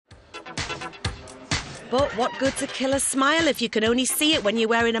But what good's a killer smile if you can only see it when you're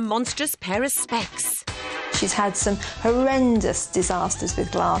wearing a monstrous pair of specs? She's had some horrendous disasters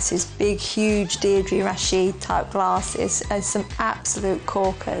with glasses, big, huge Deirdre Rashid type glasses, and some absolute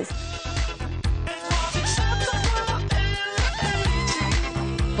corkers.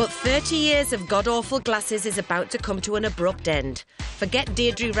 But 30 years of god-awful glasses is about to come to an abrupt end. Forget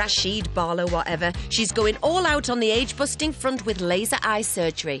Deirdre Rashid, Barlow, whatever. She's going all out on the age-busting front with laser eye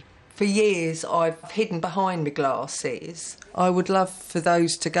surgery. For years, I've hidden behind my glasses. I would love for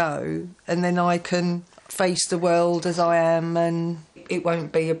those to go, and then I can face the world as I am, and it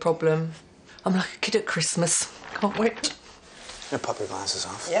won't be a problem. I'm like a kid at Christmas. Can't wait. Now pop your glasses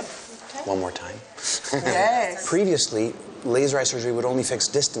off. Yep. Okay. One more time. Yes. Previously, laser eye surgery would only fix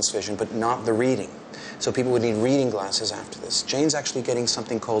distance vision, but not the reading. So people would need reading glasses after this. Jane's actually getting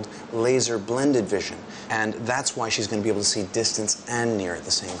something called laser blended vision, and that's why she's going to be able to see distance and near at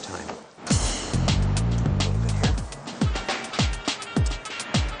the same time.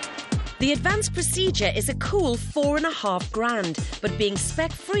 The advanced procedure is a cool $4.5 grand, but being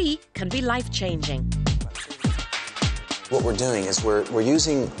spec-free can be life-changing. What we're doing is we're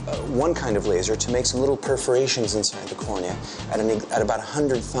using one kind of laser to make some little perforations inside the cornea at about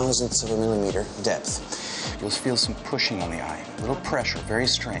 100,000ths of a millimeter depth. You'll feel some pushing on the eye, a little pressure, very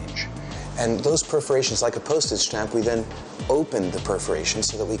strange. And those perforations, like a postage stamp, we then open the perforation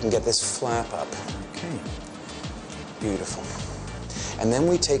so that we can get this flap up. Okay. Beautiful. And then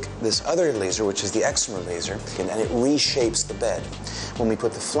we take this other laser, which is the excimer laser, and it reshapes the bed. When we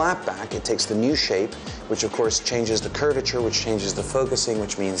put the flap back, it takes the new shape, which of course changes the curvature, which changes the focusing,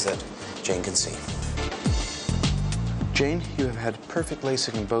 which means that Jane can see. Jane, you have had perfect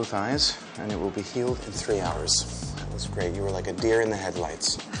LASIK in both eyes, and it will be healed in 3 hours. That was great. You were like a deer in the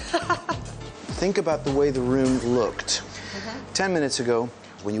headlights. Think about the way the room looked. 10 minutes ago,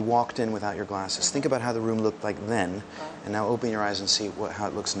 when you walked in without your glasses, think about how the room looked like then, and now open your eyes and see how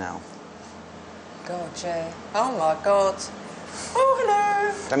it looks now. God, Jay. Oh, my God. Oh,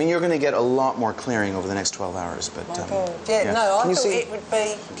 hello. I mean, you're going to get a lot more clearing over the next 12 hours, but... My God. Yeah, no, I thought it would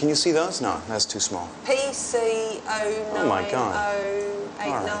be... Can you see those? No, that's too small.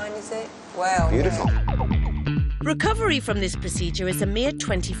 PC09089, is it? Wow. Beautiful. Recovery from this procedure is a mere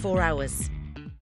 24 hours.